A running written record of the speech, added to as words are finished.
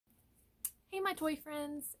Hey my toy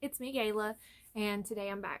friends, it's me Gayla, and today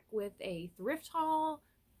I'm back with a thrift haul.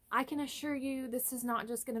 I can assure you this is not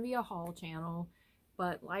just going to be a haul channel,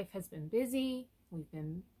 but life has been busy. We've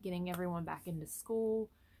been getting everyone back into school.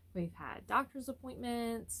 We've had doctor's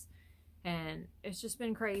appointments, and it's just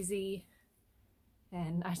been crazy.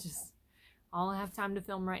 And all I have time to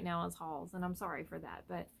film right now is hauls, and I'm sorry for that,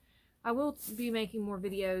 but I will be making more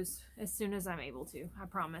videos as soon as I'm able to, I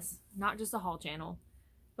promise. Not just a haul channel.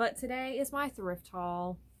 But today is my thrift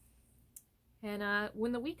haul. And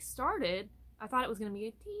when the week started, I thought it was going to be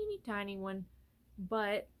a teeny tiny one.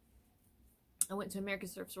 But I went to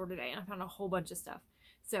America's thrift store today and I found a whole bunch of stuff.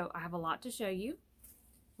 So I have a lot to show you.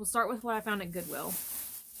 We'll start with what I found at Goodwill,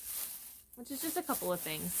 which is just a couple of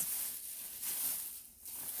things.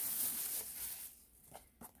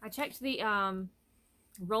 I checked the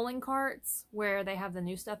rolling carts where they have the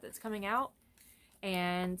new stuff that's coming out.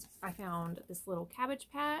 And I found this little Cabbage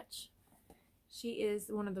Patch. She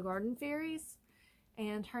is one of the garden fairies,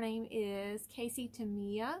 and her name is Casey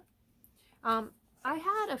Tamia. I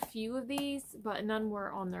had a few of these, but none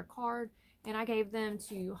were on their card, and I gave them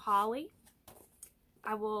to Holly.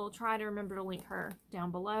 I will try to remember to link her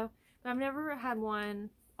down below, but I've never had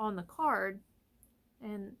one on the card,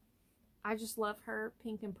 and I just love her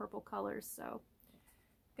pink and purple colors, so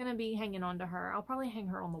gonna be hanging on to her. I'll probably hang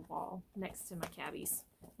her on the wall next to my cabbies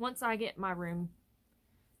once I get my room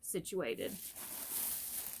situated.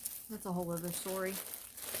 That's a whole other story.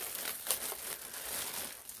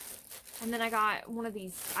 And then I got one of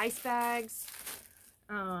these ice bags.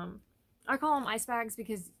 I call them ice bags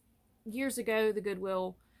because years ago the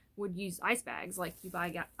Goodwill would use ice bags. Like you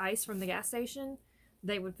buy ice from the gas station,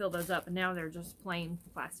 they would fill those up, and now they're just plain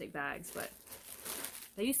plastic bags, but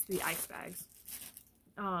they used to be ice bags.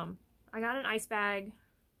 I got an ice bag,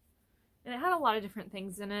 and it had a lot of different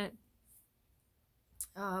things in it.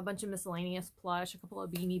 A bunch of miscellaneous plush, a couple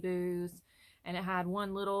of Beanie Boos, and it had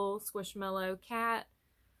one little Squishmallow cat,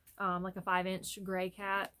 like a 5-inch gray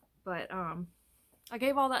cat. But I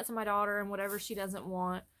gave all that to my daughter, and whatever she doesn't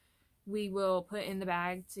want, we will put in the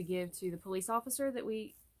bag to give to the police officer that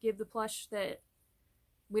we give the plush that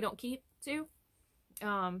we don't keep to.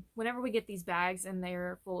 Whenever we get these bags and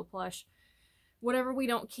they're full of plush, whatever we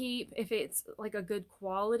don't keep, if it's like a good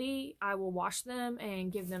quality, I will wash them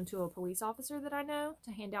and give them to a police officer that I know to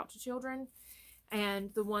hand out to children. And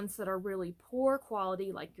the ones that are really poor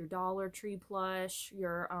quality, like your Dollar Tree plush,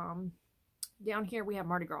 your, down here we have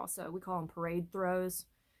Mardi Gras, so we call them parade throws,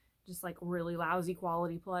 just like really lousy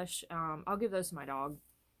quality plush. I'll give those to my dog.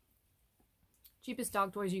 Cheapest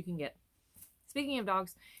dog toys you can get. Speaking of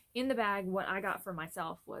dogs, in the bag, what I got for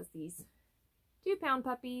myself was these 2-pound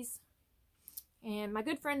puppies. And my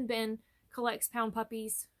good friend Ben collects pound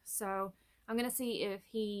puppies, so I'm going to see if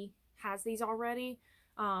he has these already.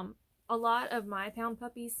 A lot of my pound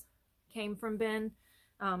puppies came from Ben.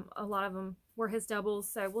 A lot of them were his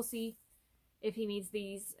doubles, so we'll see if he needs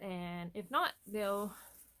these. And if not, they'll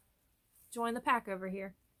join the pack over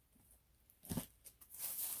here.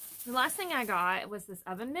 The last thing I got was this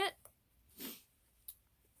oven mitt.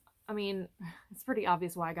 I mean, it's pretty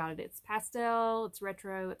obvious why I got it. It's pastel, it's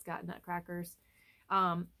retro, it's got nutcrackers.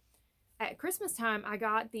 At Christmas time, I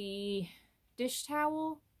got the dish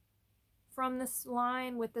towel from this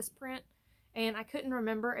line with this print, and I couldn't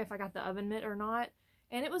remember if I got the oven mitt or not,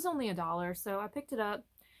 and it was only $1, so I picked it up.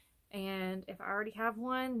 And if I already have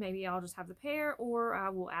one, maybe I'll just have the pair, or I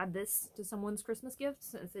will add this to someone's Christmas gift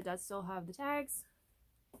since it does still have the tags.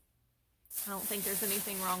 I don't think there's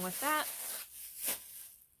anything wrong with that.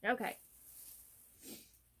 Okay.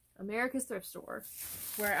 America's thrift store,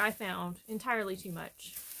 where I found entirely too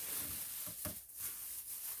much.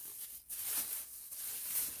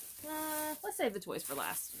 Let's save the toys for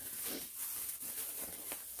last.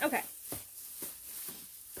 Okay.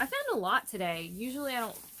 I found a lot today. Usually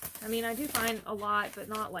I do find a lot, but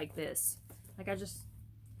not like this. Like, I just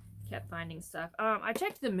kept finding stuff. I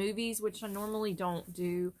checked the movies, which I normally don't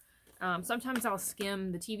do. Sometimes I'll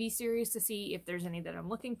skim the TV series to see if there's any that I'm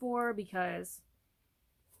looking for, because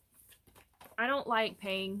I don't like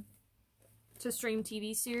paying to stream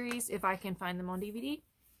TV series if I can find them on DVD.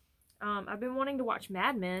 I've been wanting to watch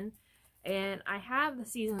Mad Men, and I have the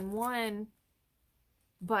season 1,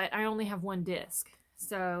 but I only have 1 disc.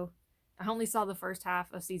 So I only saw the first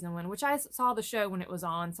half of season 1, which I saw the show when it was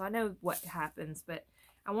on, so I know what happens, but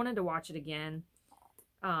I wanted to watch it again.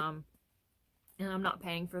 And I'm not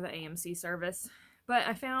paying for the AMC service. But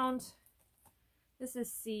I found, this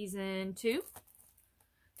is season 2.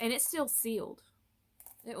 And it's still sealed.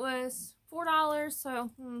 It was $4, so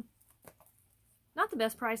not the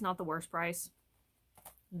best price, not the worst price.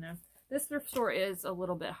 You know, this thrift store is a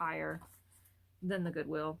little bit higher than the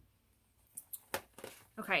Goodwill.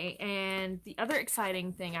 Okay, and the other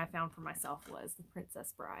exciting thing I found for myself was The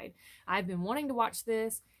Princess Bride. I've been wanting to watch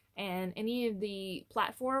this, and any of the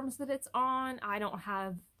platforms that it's on, I don't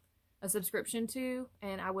have a subscription to,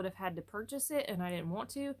 and I would have had to purchase it, and I didn't want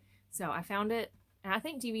to, so I found it. And I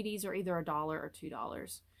think DVDs are either $1 or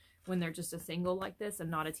 $2 when they're just a single like this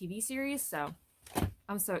and not a TV series, so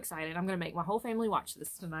I'm so excited. I'm going to make my whole family watch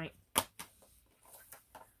this tonight.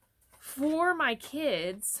 For my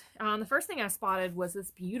kids, the first thing I spotted was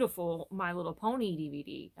this beautiful My Little Pony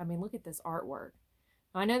DVD. I mean, look at this artwork.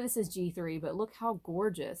 I know this is G3, but look how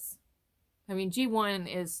gorgeous. I mean,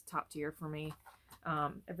 G1 is top tier for me.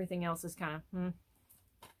 Everything else is kind of,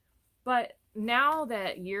 But now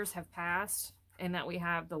that years have passed and that we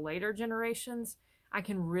have the later generations, I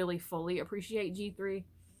can really fully appreciate G3.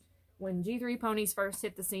 When G3 ponies first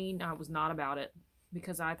hit the scene, I was not about it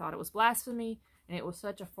because I thought it was blasphemy. And it was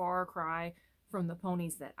such a far cry from the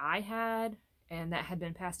ponies that I had and that had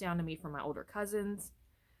been passed down to me from my older cousins.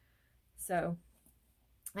 So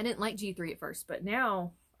I didn't like G3 at first, but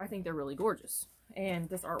now I think they're really gorgeous. And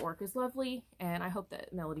this artwork is lovely, and I hope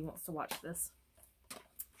that Melody wants to watch this.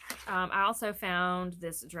 I also found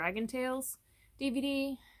this Dragon Tales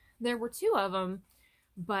DVD. There were 2 of them,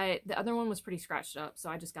 but the other one was pretty scratched up, so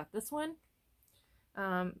I just got this one.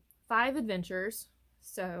 5 adventures,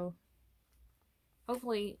 so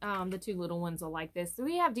hopefully the 2 little ones will like this. So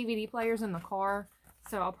we have DVD players in the car,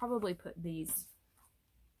 so I'll probably put these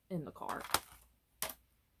in the car.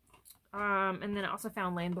 And then I also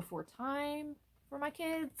found Land Before Time for my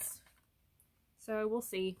kids. So we'll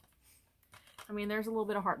see. I mean, there's a little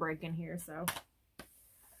bit of heartbreak in here, so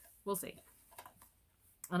we'll see.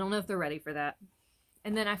 I don't know if they're ready for that.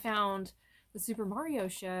 And then I found the Super Mario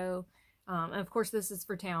show. And of course, this is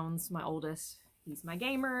for Towns, my oldest. He's my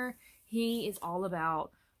gamer. He is all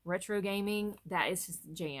about retro gaming. That is his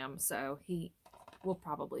jam, so he will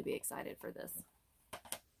probably be excited for this.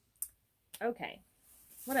 Okay,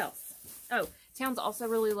 what else? Oh, Towns also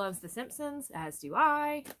really loves The Simpsons, as do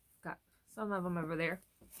I. Got some of them over there.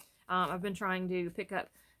 I've been trying to pick up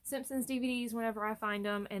Simpsons DVDs whenever I find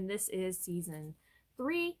them, and this is season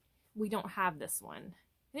 3. We don't have this one.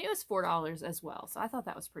 And it was $4 as well, so I thought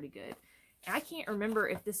that was pretty good. I can't remember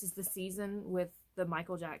if this is the season with the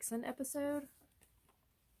Michael Jackson episode.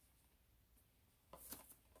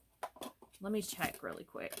 Let me check really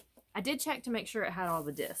quick. I did check to make sure it had all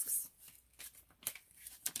the discs.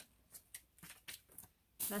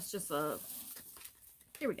 That's just a...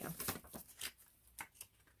 Here we go.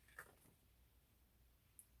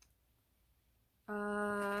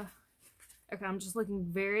 Okay, I'm just looking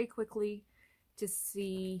very quickly to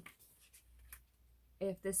see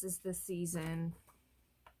if this is the season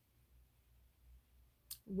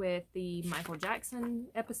with the Michael Jackson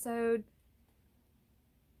episode.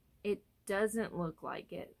 It doesn't look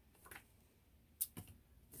like it.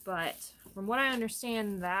 But from what I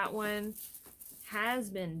understand, that one has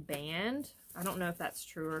been banned. I don't know if that's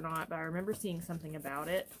true or not, but I remember seeing something about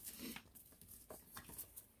it.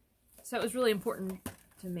 So it was really important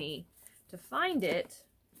to me to find it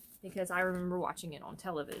because I remember watching it on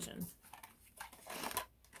television.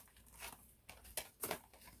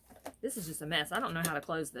 This is just a mess. I don't know how to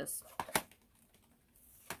close this.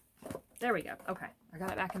 There we go. Okay. I got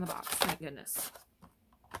it back in the box. Thank goodness.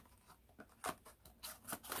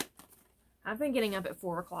 I've been getting up at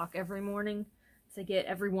 4 o'clock every morning to get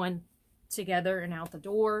everyone together and out the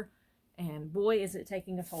door. And boy, is it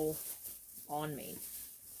taking a toll on me.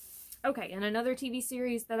 Okay, and another TV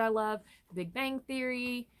series that I love, The Big Bang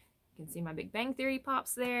Theory. You can see my Big Bang Theory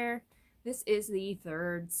pops there. This is the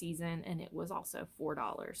 3rd season, and it was also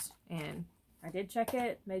 $4. And I did check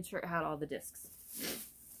it, made sure it had all the discs.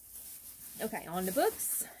 Okay, on to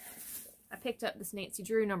books. I picked up this Nancy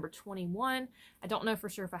Drew number 21. I don't know for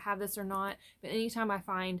sure if I have this or not, but anytime I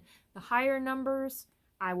find the higher numbers,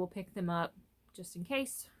 I will pick them up just in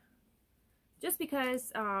case. Just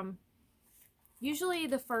because usually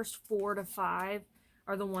the first 4 to 5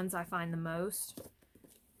 are the ones I find the most.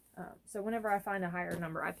 So whenever I find a higher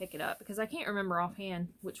number, I pick it up because I can't remember offhand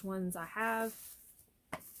which ones I have.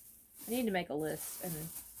 I need to make a list and then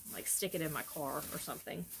like stick it in my car or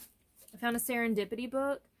something. I found a Serendipity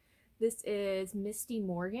book. This is Misty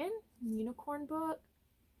Morgan, unicorn book.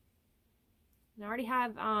 And I already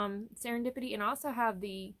have Serendipity, and I also have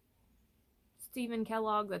the Stephen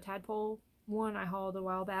Kellogg, the Tadpole one I hauled a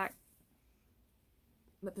while back.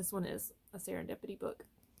 But this one is a Serendipity book.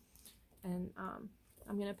 And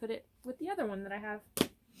I'm going to put it with the other one that I have.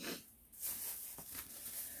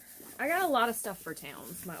 I got a lot of stuff for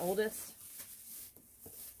Towns. My oldest,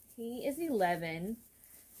 he is 11.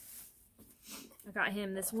 I got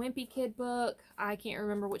him this Wimpy Kid book. I can't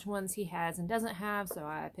remember which ones he has and doesn't have, so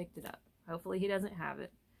I picked it up. Hopefully he doesn't have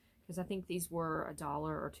it, because I think these were $1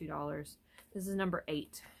 or $2. This is number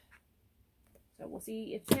 8. So we'll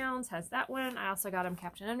see if Towns has that one. I also got him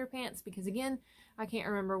Captain Underpants, because again, I can't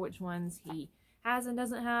remember which ones he has and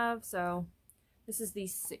doesn't have. So this is the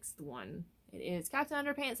 6th one. It is Captain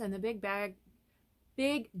Underpants and the Big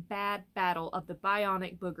Bad Battle of the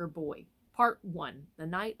Bionic Booger Boy. Part 1, The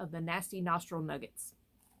Night of the Nasty Nostril Nuggets.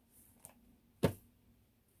 And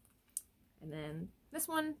then this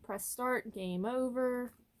one, press start, game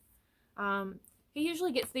over. He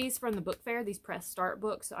usually gets these from the book fair, these press start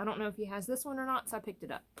books. So I don't know if he has this one or not, so I picked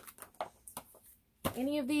it up.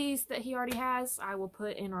 Any of these that he already has, I will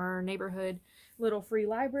put in our neighborhood little free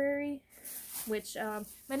library, which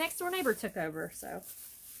my next door neighbor took over, so.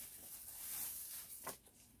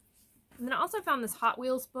 And then I also found this Hot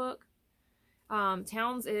Wheels book.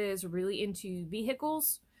 Towns is really into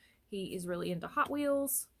vehicles. He is really into Hot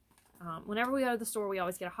Wheels. Whenever we go to the store, we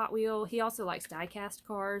always get a Hot Wheel. He also likes die-cast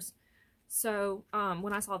cars. So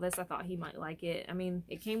when I saw this, I thought he might like it. I mean,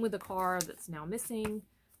 it came with a car that's now missing,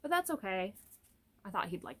 but that's okay. I thought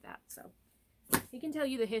he'd like that. So he can tell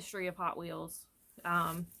you the history of Hot Wheels.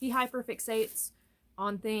 He hyperfixates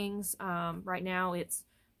on things. Right now, it's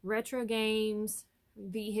retro games,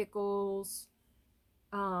 vehicles.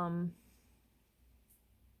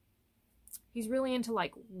 He's really into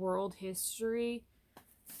like world history,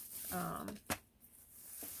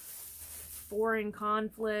 foreign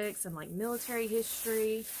conflicts, and like military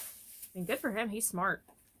history. And good for him, he's smart.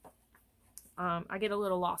 I get a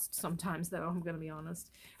little lost sometimes though, I'm gonna be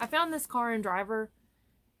honest. I found this Car and Driver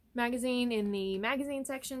magazine in the magazine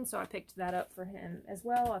section, so I picked that up for him as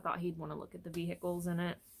well. I thought he'd want to look at the vehicles in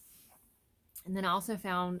it. And then I also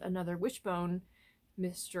found another Wishbone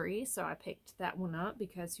mystery, so I picked that one up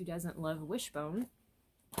because who doesn't love Wishbone?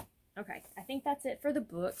 Okay, I think that's it for the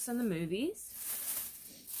books and the movies.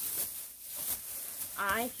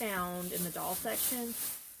 I found in the doll section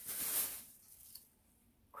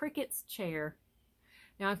Cricket's chair.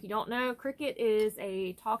 Now, if you don't know, Cricket is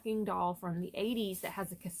a talking doll from the 80s that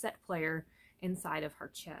has a cassette player inside of her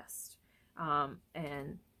chest.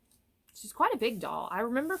 And she's quite a big doll. I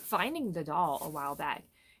remember finding the doll a while back,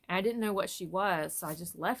 and I didn't know what she was, so I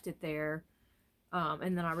just left it there.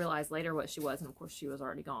 And then I realized later what she was, and of course she was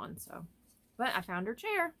already gone. So, but I found her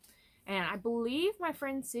chair, and I believe my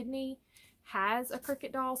friend Sydney has a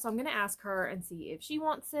Cricket doll, so I'm going to ask her and see if she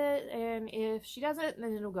wants it, and if she doesn't,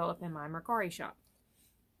 then it'll go up in my Mercari shop.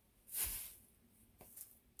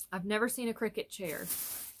 I've never seen a Cricket chair.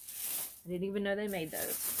 I didn't even know they made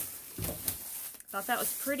those. Thought that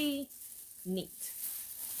was pretty neat.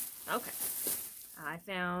 Okay. I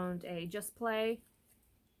found a Just Play.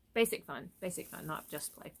 Basic Fun, not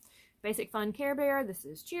Just Play. Basic Fun Care Bear. This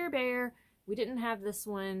is Cheer Bear. We didn't have this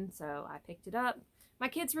one, so I picked it up. My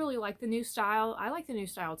kids really like the new style. I like the new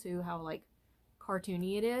style too, how like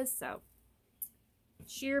cartoony it is. So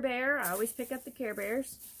Cheer Bear. I always pick up the Care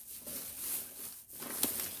Bears.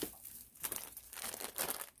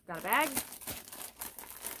 Got a bag.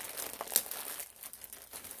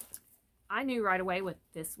 I knew right away what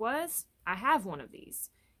this was. I have one of these.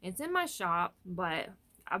 It's in my shop, but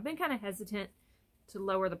I've been kind of hesitant to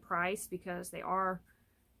lower the price because they are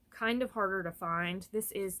kind of harder to find.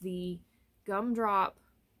 This is the Gumdrop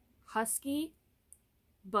Husky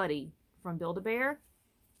Buddy from Build-A-Bear.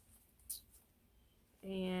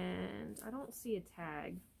 And I don't see a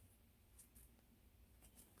tag,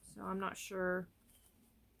 so I'm not sure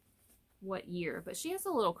what year. But she has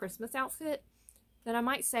a little Christmas outfit that I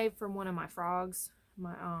might save from one of my frogs.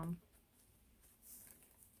 My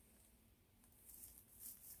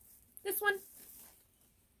this one.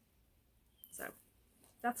 So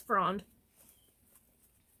that's Frond.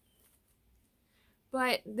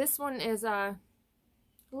 But this one is a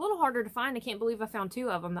little harder to find. I can't believe I found 2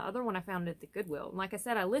 of them. The other one I found at the Goodwill. And like I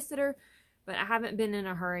said, I listed her, but I haven't been in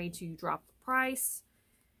a hurry to drop the price.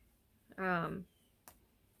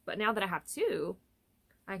 But now that I have 2,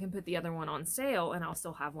 I can put the other one on sale, and I'll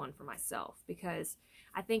still have one for myself, because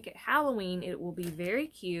I think at Halloween it will be very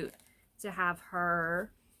cute to have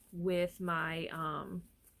her with my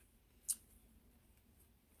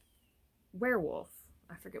werewolf.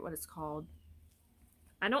 I forget what it's called.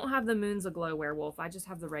 I don't have the Moons Aglow werewolf. I just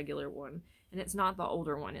have the regular one, and it's not the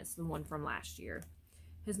older one. It's the one from last year.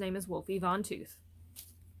 His name is Wolfie Von Tooth.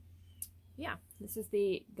 Yeah, this is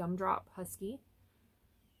the Gumdrop Husky.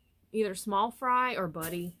 Either small fry or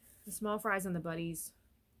buddy. The small fries and the buddies,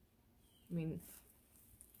 I mean,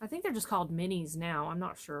 I think they're just called minis now. I'm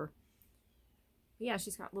not sure. But yeah,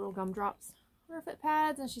 she's got little gumdrops her foot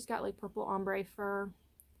pads, and she's got like purple ombre fur.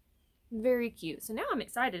 Very cute. So now I'm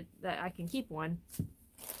excited that I can keep one.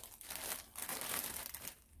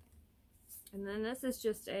 And then this is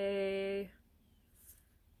just a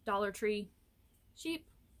Dollar Tree sheep.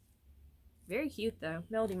 Very cute though.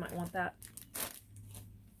 Melody might want that.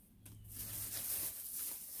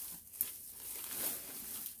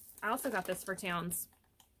 I also got this for Towns.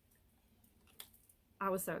 I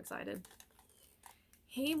was so excited.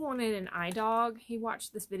 He wanted an eye dog. He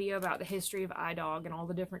watched this video about the history of eye dog and all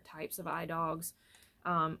the different types of eye dogs,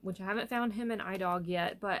 which I haven't found him an eye dog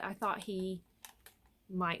yet, but I thought he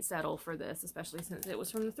might settle for this, especially since it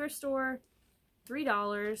was from the thrift store.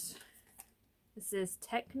 $3. This is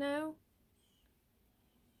Techno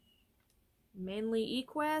Manly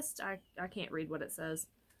Equest. I can't read what it says,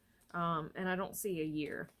 and I don't see a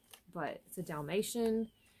year, but it's a Dalmatian.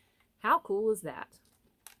 How cool is that?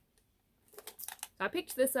 I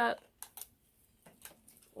picked this up.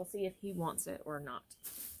 We'll see if he wants it or not.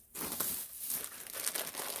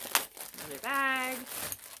 Another bag.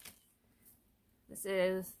 This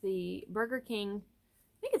is the Burger King.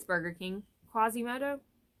 I think it's Burger King. Quasimodo?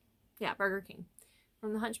 Yeah, Burger King.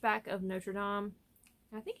 From the Hunchback of Notre Dame.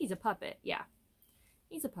 I think he's a puppet. Yeah,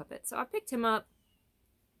 he's a puppet. So I picked him up.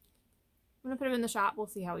 I'm going to put him in the shop. We'll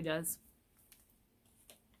see how he does.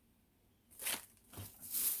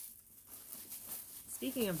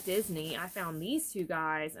 Speaking of Disney, I found these two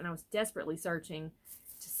guys, and I was desperately searching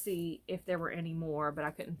to see if there were any more, but I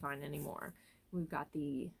couldn't find any more. We've got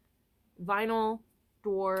the vinyl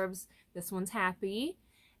dwarves. This one's happy,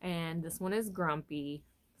 and this one is grumpy.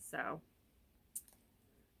 So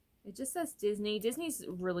it just says Disney. Disney's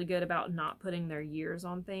really good about not putting their years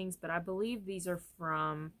on things, but I believe these are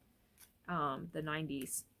from the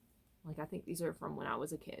 90s. Like, I think these are from when I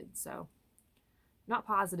was a kid, so not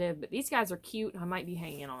positive, but these guys are cute. I might be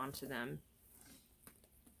hanging on to them.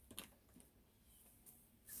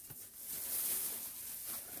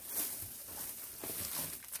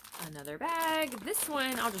 Another bag. This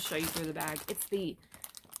one, I'll just show you through the bag. It's the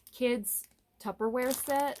kids Tupperware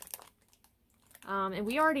set. And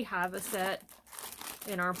we already have a set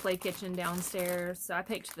in our play kitchen downstairs, so I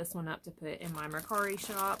picked this one up to put in my Mercari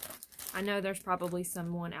shop. I know there's probably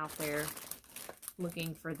someone out there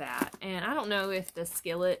looking for that. And I don't know if the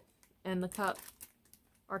skillet and the cup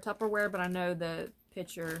are Tupperware, but I know the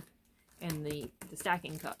pitcher and the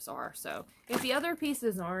stacking cups are. So if the other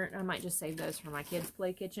pieces aren't, I might just save those for my kids'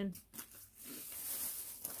 play kitchen.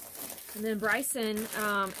 And then Bryson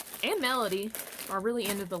and Melody are really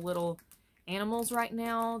into the little animals right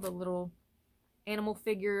now. The little animal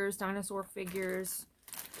figures, dinosaur figures.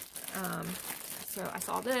 So I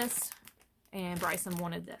saw this, and Bryson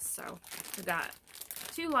wanted this. So we got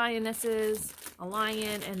 2 lionesses, a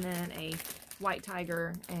lion, and then a white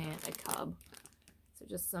tiger and a cub. So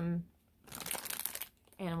just some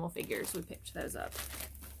animal figures. We picked those up.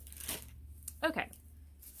 Okay.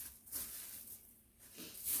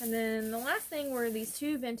 And then the last thing were these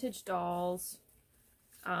 2 vintage dolls.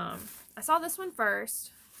 I saw this one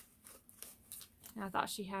first, and I thought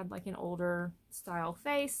she had like an older style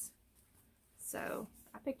face. So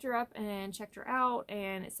I picked her up and checked her out,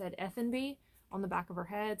 and it said F&B on the back of her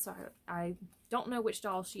head. So I don't know which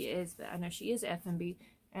doll she is, but I know she is F&B,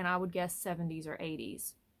 and I would guess 70s or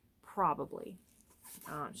 80s, probably.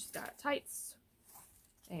 She's got tights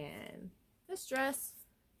and this dress.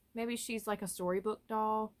 Maybe she's like a storybook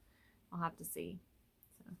doll. I'll have to see.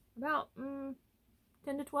 So about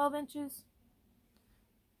 10 to 12 inches.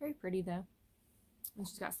 Very pretty though. And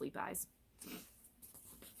she's got sleep eyes.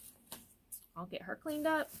 I'll get her cleaned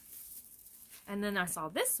up. And then I saw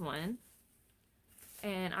this one,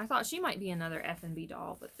 and I thought she might be another F&B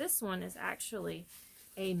doll, but this one is actually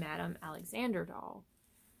a Madame Alexander doll.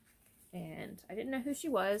 And I didn't know who she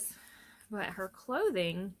was, but her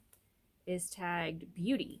clothing is tagged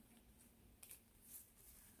beauty.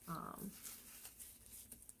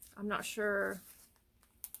 I'm not sure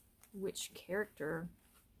which character.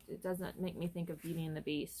 It doesn't make me think of Beauty and the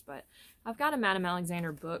Beast, but I've got a Madame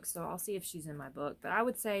Alexander book, so I'll see if she's in my book. But I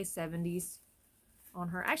would say 70s on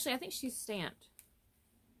her. Actually, I think she's stamped.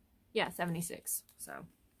 Yeah, 76. So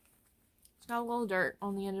she's got a little dirt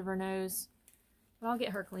on the end of her nose, but I'll get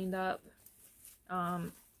her cleaned up.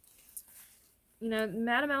 You know,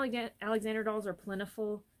 Madame Alexander dolls are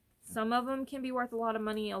plentiful. Some of them can be worth a lot of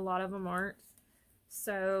money, a lot of them aren't.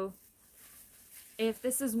 So if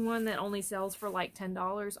this is one that only sells for like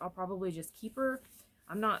 $10, I'll probably just keep her.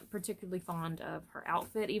 I'm not particularly fond of her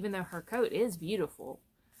outfit, even though her coat is beautiful.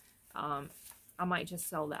 I might just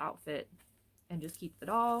sell the outfit and just keep the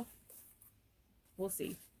doll. We'll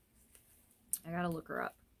see. I gotta look her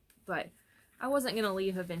up. But I wasn't going to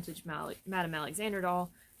leave a vintage Madame Alexander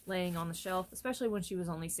doll laying on the shelf, especially when she was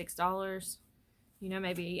only $6. You know,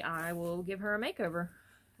 maybe I will give her a makeover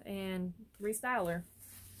and restyle her.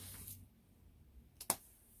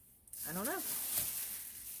 I don't know.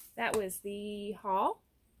 That was the haul.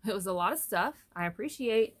 It was a lot of stuff. I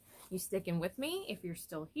appreciate you sticking with me. If you're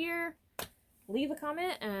still here, leave a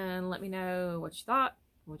comment and let me know what you thought,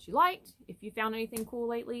 what you liked, if you found anything cool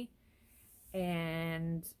lately.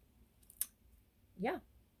 And yeah,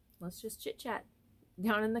 let's just chit chat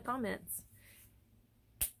down in the comments.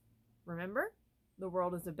 Remember, the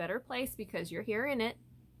world is a better place because you're here in it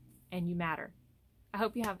and you matter. I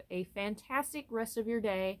hope you have a fantastic rest of your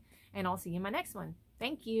day, and I'll see you in my next one.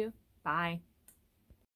 Thank you. Bye.